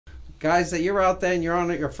guys, that you're out there and you're on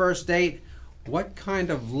your first date, what kind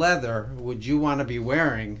of leather would you want to be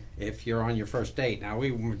wearing if you're on your first date? Now,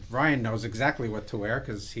 Ryan knows exactly what to wear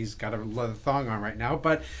because he's got a leather thong on right now.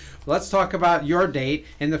 But let's talk about your date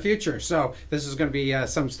in the future. So this is going to be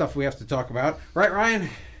some stuff we have to talk about. Right, Ryan?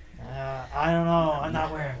 I don't know. I'm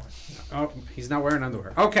not wearing one. Oh, he's not wearing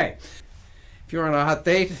underwear. Okay. If you're on a hot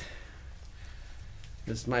date,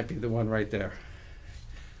 this might be the one right there.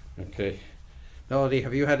 Okay. Melody,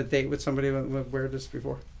 have you had a date with somebody who would wear this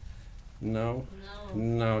before? No.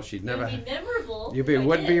 No, she'd never. It'd be memorable. It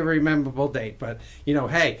would be a memorable date, but you know,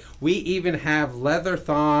 hey, we even have leather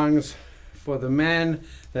thongs for the men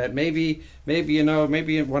that maybe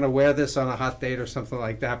you want to wear this on a hot date or something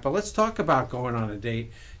like that. But let's talk about going on a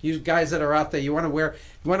date. You guys that are out there, you want to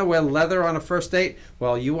wear leather on a first date?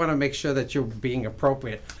 Well, you want to make sure that you're being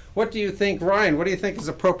appropriate. What do you think, Ryan? What do you think is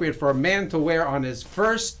appropriate for a man to wear on his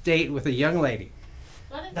first date with a young lady?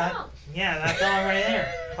 Yeah, that's on right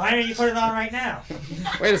there. Why don't you put it on right now?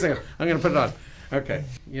 Wait a second. I'm going to put it on. Okay.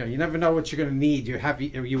 You know, you never know what you're going to need.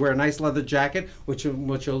 You wear a nice leather jacket, which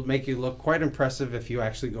will make you look quite impressive if you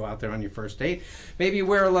actually go out there on your first date. Maybe you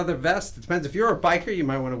wear a leather vest. It depends. If you're a biker, you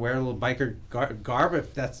might want to wear a little biker garb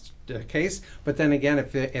if that's the case. But then again,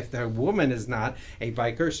 if the woman is not a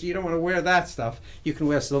biker, so you don't want to wear that stuff, you can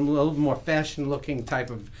wear some a little more fashion-looking type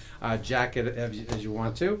of jacket as you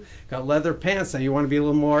want to. Got leather pants. Now you want to be a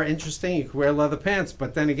little more interesting. You can wear leather pants.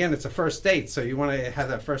 But then again, it's a first date, so you want to have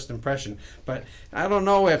that first impression. But I don't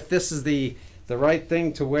know if this is the right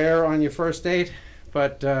thing to wear on your first date.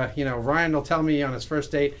 But you know, Ryan will tell me on his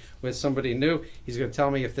first date with somebody new. He's going to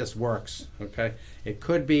tell me if this works. Okay, it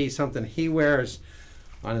could be something he wears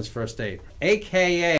on his first date, aka